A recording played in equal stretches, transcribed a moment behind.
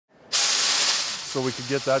so we could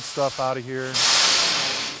get that stuff out of here.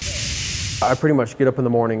 I pretty much get up in the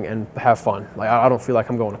morning and have fun. Like, I don't feel like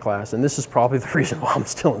I'm going to class, and this is probably the reason why I'm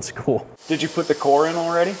still in school. Did you put the core in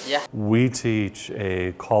already? Yeah. We teach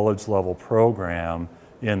a college level program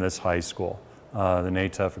in this high school. The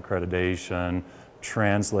NATEF accreditation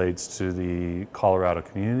translates to the Colorado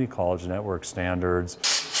Community College Network standards.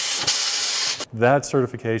 That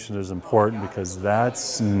certification is important because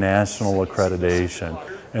that's national accreditation,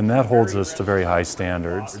 and that holds us to very high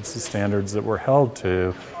standards. It's the standards that we're held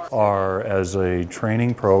to are as a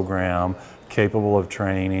training program capable of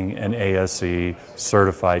training an ASE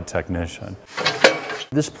certified technician.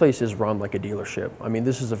 This place is run like a dealership. I mean,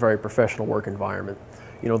 this is a very professional work environment.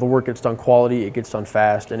 You know, the work gets done quality, it gets done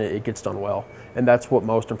fast, and it gets done well. And that's what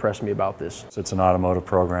most impressed me about this. It's an automotive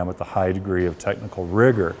program with a high degree of technical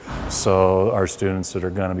rigor, so our students that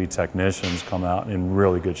are going to be technicians come out in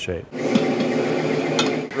really good shape.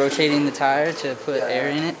 Rotating the tire to put air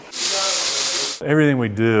in it. Everything we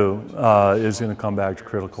do is going to come back to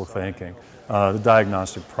critical thinking. The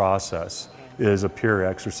diagnostic process is a pure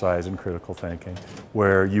exercise in critical thinking,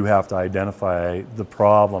 where you have to identify the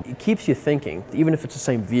problem. It keeps you thinking. Even if it's the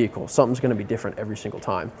same vehicle, something's going to be different every single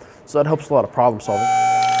time. So that helps a lot of problem solving.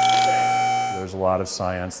 There's a lot of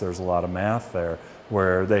science, there's a lot of math there,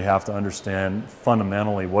 where they have to understand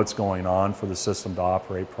fundamentally what's going on for the system to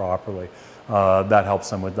operate properly. That helps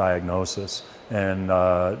them with diagnosis, and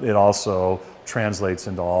it also translates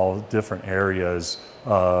into all different areas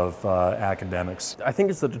of academics. I think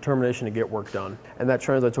it's the determination to get work done, and that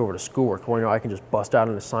translates over to schoolwork, where, you know, I can just bust out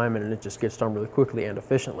an assignment and it just gets done really quickly and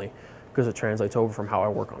efficiently, because it translates over from how I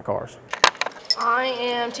work on cars. I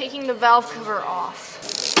am taking the valve cover off.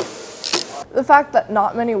 The fact that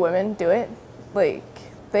not many women do it, like,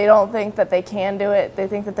 they don't think that they can do it. They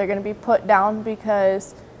think that they're going to be put down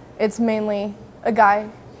because it's mainly a guy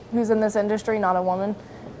who's in this industry, not a woman.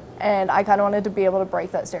 And I kind of wanted to be able to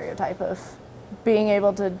break that stereotype of being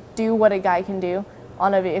able to do what a guy can do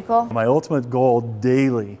on a vehicle. My ultimate goal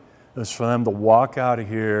daily is for them to walk out of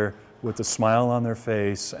here with a smile on their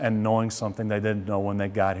face and knowing something they didn't know when they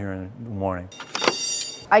got here in the morning.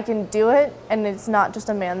 I can do it, and it's not just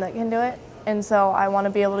a man that can do it. And so I want to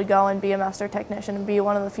be able to go and be a master technician and be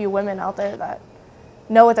one of the few women out there that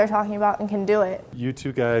know what they're talking about and can do it. You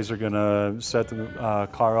two guys are going to set the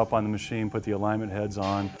car up on the machine, put the alignment heads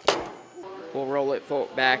on. We'll roll it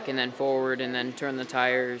back and then forward and then turn the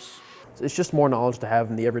tires. It's just more knowledge to have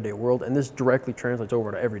in the everyday world, and this directly translates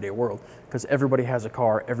over to everyday world, because everybody has a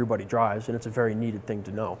car, everybody drives, and it's a very needed thing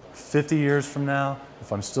to know. 50 years from now,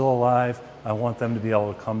 if I'm still alive, I want them to be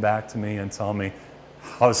able to come back to me and tell me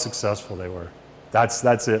how successful they were. That's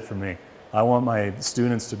it for me. I want my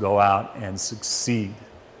students to go out and succeed.